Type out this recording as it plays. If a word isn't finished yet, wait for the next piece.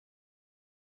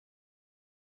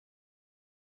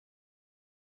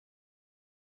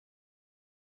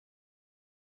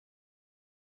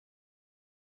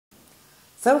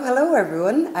So hello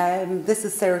everyone, this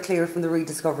is Sarah Clear from the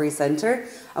Rediscovery Centre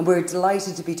and we're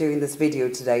delighted to be doing this video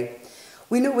today.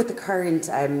 We know with the current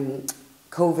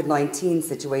COVID-19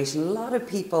 situation, a lot of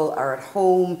people are at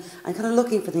home and kind of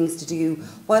looking for things to do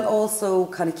while also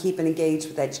kind of keeping engaged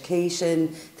with education,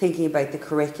 thinking about the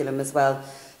curriculum as well.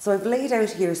 So I've laid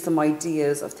out here some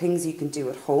ideas of things you can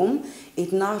do at home.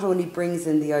 It not only brings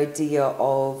in the idea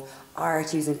of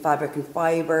art using fabric and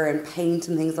fibre and paint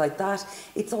and things like that,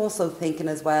 it's also thinking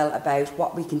as well about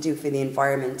what we can do for the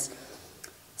environment.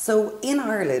 So in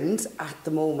Ireland at the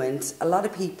moment, a lot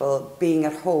of people being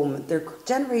at home, they're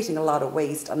generating a lot of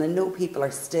waste, and I know people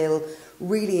are still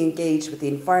really engaged with the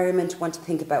environment, want to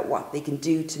think about what they can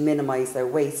do to minimise their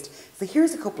waste. So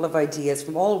here's a couple of ideas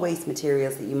from all waste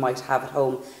materials that you might have at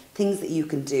home, things that you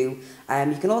can do.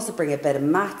 You can also bring a bit of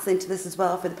maths into this as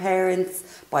well for the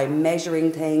parents by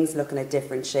measuring things, looking at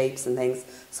different shapes and things.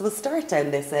 So we'll start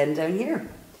down this end down here.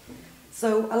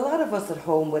 So a lot of us at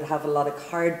home would have a lot of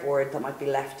cardboard that might be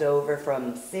left over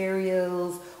from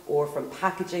cereals or from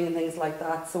packaging and things like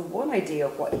that. So one idea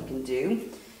of what you can do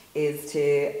is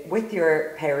to, with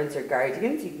your parents or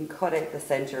guardians, you can cut out the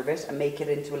centre of it and make it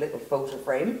into a little photo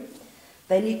frame.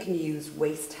 Then you can use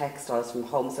waste textiles from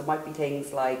home. So it might be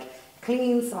things like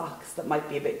clean socks that might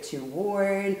be a bit too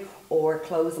worn, or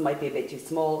clothes that might be a bit too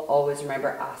small. Always remember,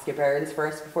 ask your parents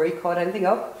first before you cut anything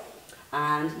up.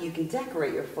 And you can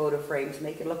decorate your photo frame to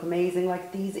make it look amazing,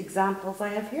 like these examples I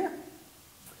have here.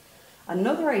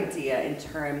 Another idea in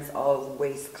terms of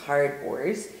waste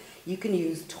cardboard, you can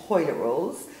use toilet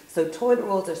rolls. So toilet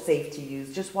rolls are safe to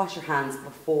use. Just wash your hands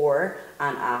before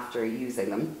and after using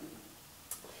them.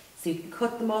 So you can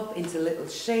cut them up into little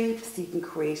shapes. You can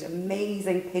create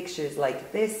amazing pictures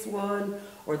like this one,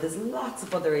 or there's lots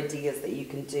of other ideas that you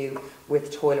can do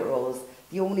with toilet rolls.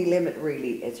 The only limit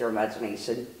really is your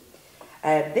imagination.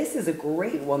 This is a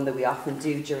great one that we often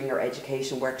do during our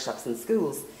education workshops in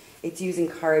schools. It's using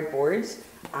cardboard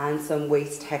and some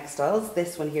waste textiles.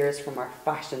 This one here is from our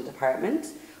fashion department,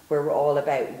 where we're all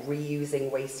about reusing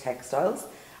waste textiles,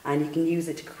 and you can use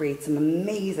it to create some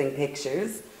amazing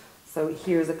pictures. So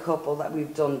here's a couple that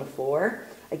we've done before.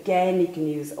 Again, you can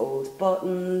use old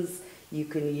buttons, you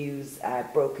can use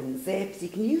broken zips, you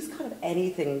can use kind of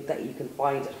anything that you can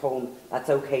find at home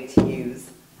that's okay to use.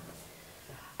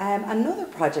 Another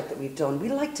project that we've done, we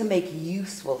like to make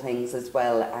useful things as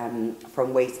well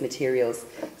from waste materials.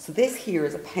 So this here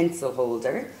is a pencil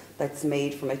holder that's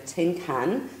made from a tin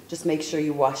can. Just make sure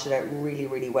you wash it out really,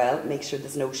 really well. Make sure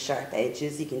there's no sharp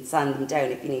edges. You can sand them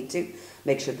down if you need to.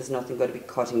 Make sure there's nothing going to be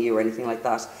cutting you or anything like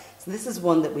that. So this is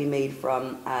one that we made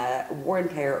from a worn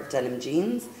pair of denim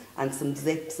jeans and some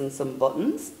zips and some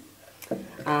buttons.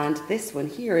 And this one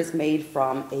here is made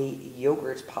from a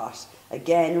yogurt pot.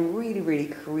 Again, really, really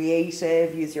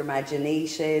creative. Use your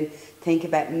imagination. Think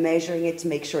about measuring it to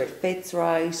make sure it fits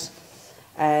right.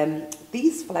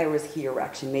 These flowers here are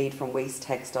actually made from waste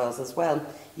textiles as well.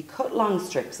 You cut long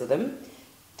strips of them,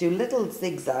 do little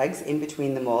zigzags in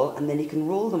between them all, and then you can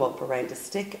roll them up around a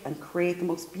stick and create the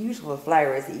most beautiful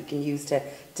flowers that you can use to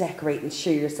decorate and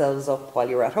cheer yourselves up while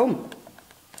you're at home.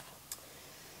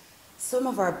 Some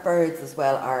of our birds as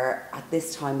well are, at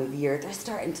this time of year, they're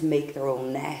starting to make their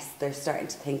own nests. They're starting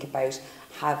to think about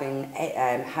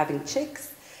having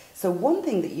chicks. So one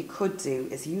thing that you could do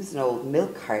is use an old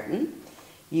milk carton.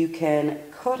 You can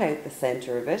cut out the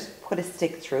centre of it, put a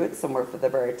stick through it, somewhere for the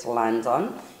bird to land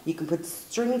on. You can put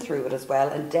string through it as well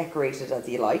and decorate it as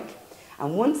you like.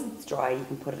 And once it's dry, you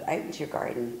can put it out into your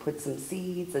garden, put some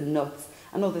seeds and nuts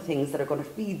and other things that are going to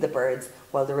feed the birds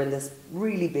while they're in this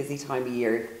really busy time of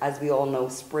year. As we all know,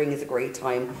 spring is a great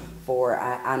time for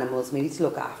animals. We need to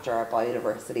look after our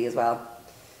biodiversity as well.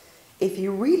 If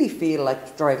you really feel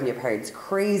like driving your parents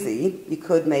crazy, you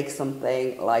could make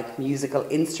something like musical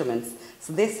instruments.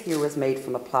 So this here was made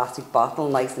from a plastic bottle,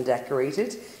 nice and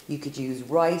decorated. You could use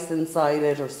rice inside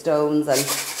it or stones, and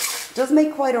it does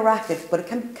make quite a racket, but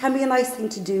it can be a nice thing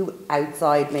to do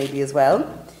outside maybe as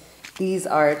well. These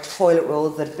are toilet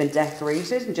rolls that have been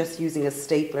decorated, and just using a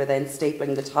stapler, then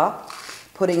stapling the top,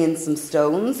 putting in some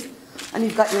stones, and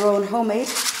you've got your own homemade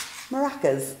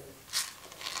maracas.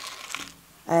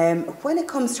 When it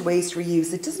comes to waste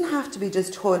reuse, it doesn't have to be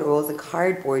just toilet rolls and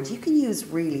cardboard. You can use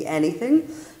really anything.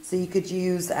 So you could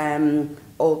use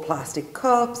old plastic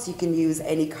cups, you can use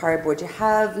any cardboard you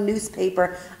have,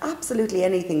 newspaper, absolutely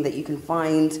anything that you can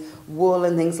find, wool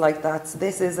and things like that. So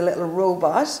this is a little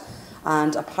robot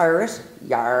and a pirate,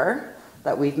 yar,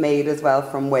 that we've made as well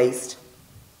from waste.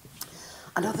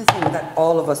 Another thing that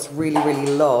all of us really, really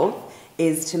love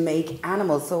is to make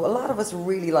animals. So a lot of us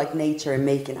really like nature and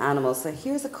making animals. So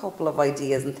here's a couple of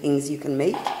ideas and things you can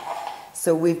make.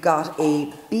 So we've got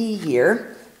a bee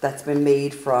here that's been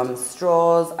made from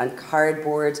straws and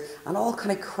cardboard and all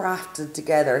kind of crafted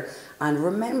together. And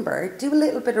remember, do a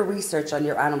little bit of research on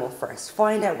your animal first.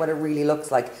 Find out what it really looks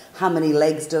like. How many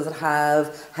legs does it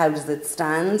have? How does it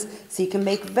stand? So you can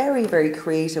make very, very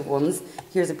creative ones.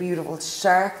 Here's a beautiful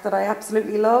shark that I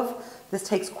absolutely love. This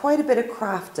takes quite a bit of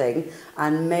crafting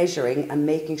and measuring and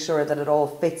making sure that it all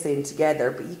fits in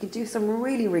together, but you can do some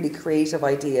really, really creative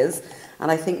ideas. And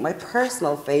I think my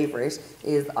personal favourite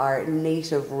is our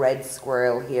native red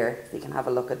squirrel here. So you can have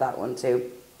a look at that one too.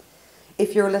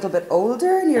 If you're a little bit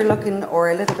older and you're looking,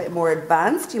 or a little bit more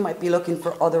advanced, you might be looking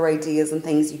for other ideas and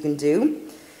things you can do.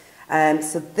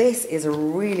 So this is a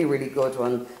really, really good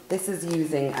one. This is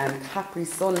using Capri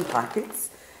Sun packets.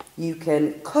 You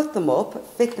can cut them up,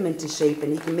 fit them into shape,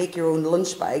 and you can make your own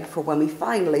lunch bag for when we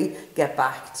finally get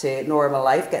back to normal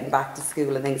life, getting back to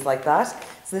school and things like that.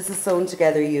 So this is sewn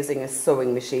together using a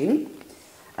sewing machine.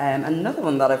 Another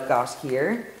one that I've got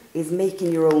here is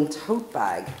making your own tote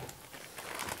bag.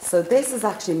 So this is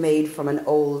actually made from an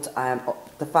old,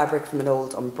 the fabric from an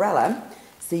old umbrella.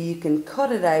 So you can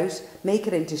cut it out, make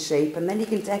it into shape, and then you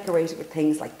can decorate it with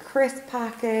things like crisp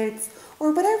packets,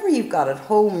 or whatever you've got at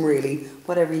home really,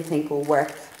 whatever you think will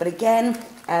work. But again,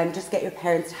 just get your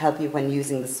parents to help you when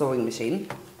using the sewing machine.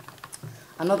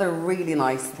 Another really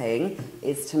nice thing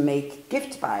is to make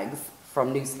gift bags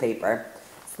from newspaper.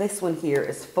 So this one here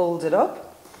is folded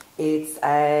up. It's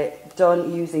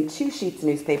done using 2 sheets of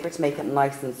newspaper to make it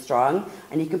nice and strong,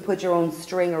 and you can put your own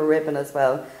string or ribbon as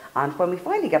well. And when we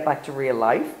finally get back to real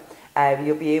life,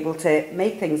 you'll be able to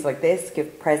make things like this,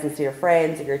 give presents to your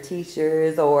friends or your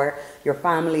teachers or your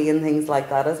family and things like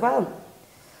that as well.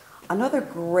 Another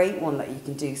great one that you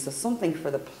can do, so something for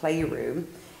the playroom,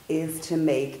 is to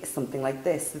make something like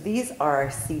this. So these are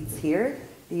our seats here.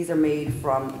 These are made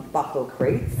from bottle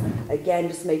crates. Again,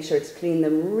 just make sure to clean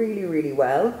them really, really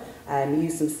well.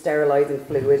 Use some sterilising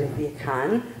fluid if you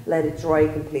can. Let it dry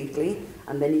completely,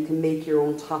 and then you can make your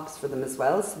own tops for them as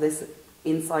well. So this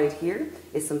inside here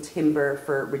is some timber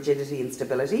for rigidity and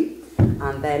stability,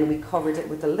 and then we covered it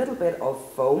with a little bit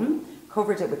of foam,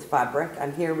 covered it with fabric,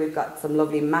 and here we've got some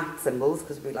lovely mat symbols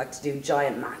because we like to do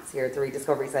giant mats here at the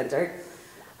Rediscovery Centre.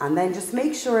 And then just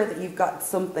make sure that you've got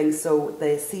something so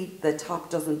the top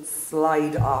doesn't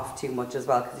slide off too much as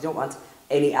well, because you don't want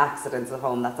any accidents at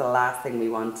home. That's the last thing we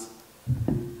want.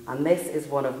 And this is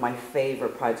one of my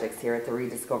favourite projects here at the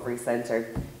Rediscovery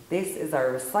Centre. This is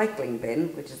our recycling bin,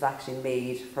 which is actually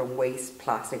made from waste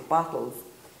plastic bottles.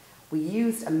 We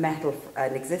used an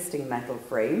existing metal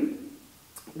frame.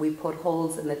 We put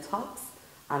holes in the tops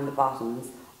and the bottoms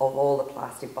of all the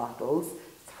plastic bottles,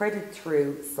 threaded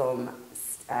through some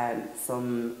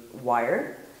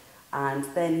wire, and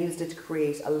then used it to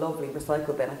create a lovely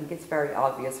recycle bin. I think it's very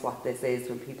obvious what this is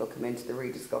when people come into the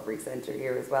Rediscovery Centre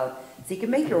here as well. So you can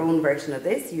make your own version of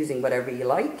this using whatever you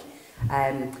like.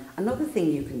 Another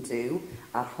thing you can do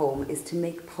at home is to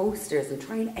make posters and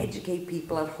try and educate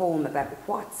people at home about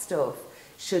what stuff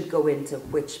should go into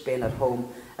which bin at home.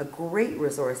 A great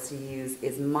resource to use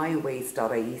is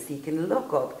mywaste.ie, so you can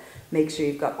look up, make sure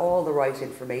you've got all the right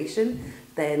information.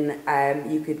 Then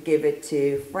you could give it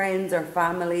to friends or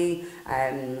family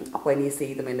when you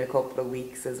see them in a couple of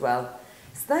weeks as well.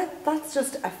 So that's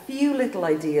just a few little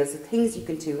ideas of things you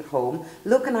can do at home,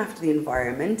 looking after the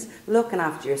environment, looking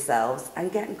after yourselves,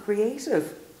 and getting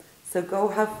creative. So go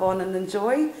have fun and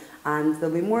enjoy, and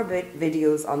there'll be more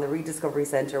videos on the Rediscovery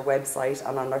Centre website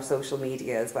and on our social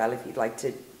media as well if you'd like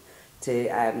to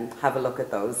have a look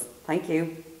at those. Thank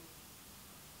you.